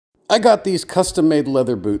I got these custom-made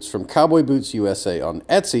leather boots from Cowboy Boots USA on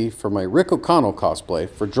Etsy for my Rick O'Connell cosplay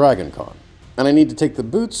for Dragon Con. And I need to take the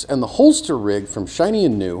boots and the holster rig from shiny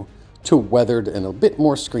and new to weathered and a bit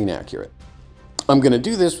more screen accurate. I'm going to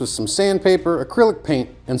do this with some sandpaper, acrylic paint,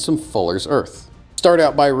 and some Fuller's Earth. Start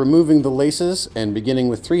out by removing the laces and beginning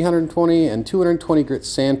with 320 and 220 grit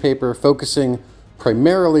sandpaper, focusing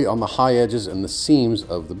primarily on the high edges and the seams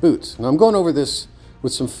of the boots. Now I'm going over this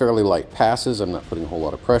with some fairly light passes. I'm not putting a whole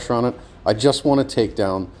lot of pressure on it. I just want to take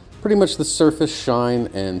down pretty much the surface shine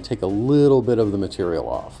and take a little bit of the material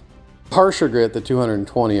off. Harsher grit, the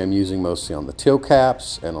 220, I'm using mostly on the toe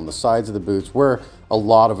caps and on the sides of the boots where a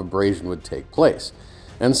lot of abrasion would take place.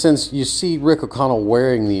 And since you see Rick O'Connell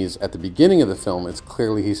wearing these at the beginning of the film, it's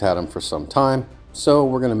clearly he's had them for some time, so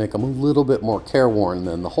we're going to make them a little bit more careworn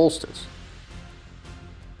than the holsters.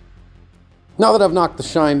 Now that I've knocked the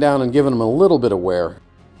shine down and given them a little bit of wear,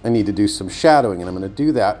 I need to do some shadowing, and I'm going to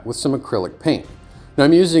do that with some acrylic paint. Now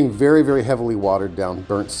I'm using very, very heavily watered down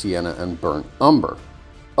burnt sienna and burnt umber.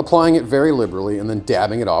 Applying it very liberally and then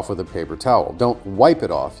dabbing it off with a paper towel. Don't wipe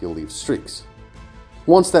it off, you'll leave streaks.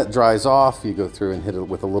 Once that dries off, you go through and hit it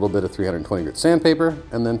with a little bit of 320 grit sandpaper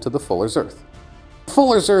and then to the Fuller's Earth.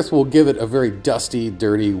 Fuller's Earth will give it a very dusty,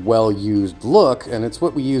 dirty, well-used look, and it's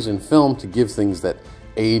what we use in film to give things that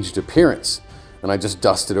aged appearance. And I just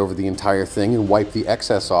dust it over the entire thing and wipe the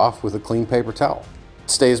excess off with a clean paper towel. It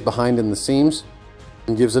stays behind in the seams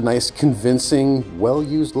and gives a nice, convincing,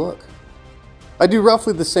 well-used look. I do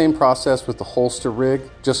roughly the same process with the holster rig,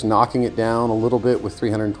 just knocking it down a little bit with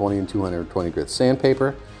 320 and 220 grit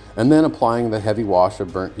sandpaper, and then applying the heavy wash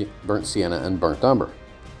of burnt sienna and burnt umber.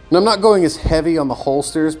 And I'm not going as heavy on the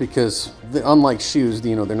holsters because, unlike shoes,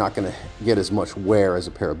 they're not going to get as much wear as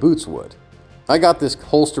a pair of boots would. I got this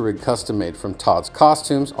holster rig custom made from Todd's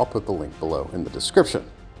Costumes. I'll put the link below in the description.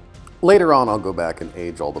 Later on, I'll go back and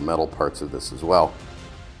age all the metal parts of this as well,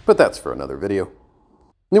 but that's for another video.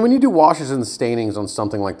 Now, when you do washes and stainings on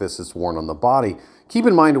something like this that's worn on the body, keep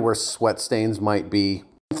in mind where sweat stains might be.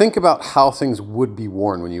 Think about how things would be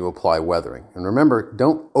worn when you apply weathering. And remember,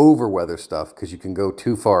 don't over-weather stuff because you can go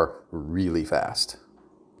too far really fast.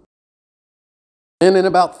 And in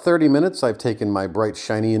about 30 minutes, I've taken my bright,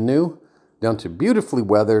 shiny, and new down to beautifully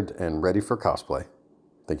weathered and ready for cosplay.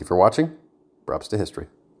 Thank you for watching. Props to history.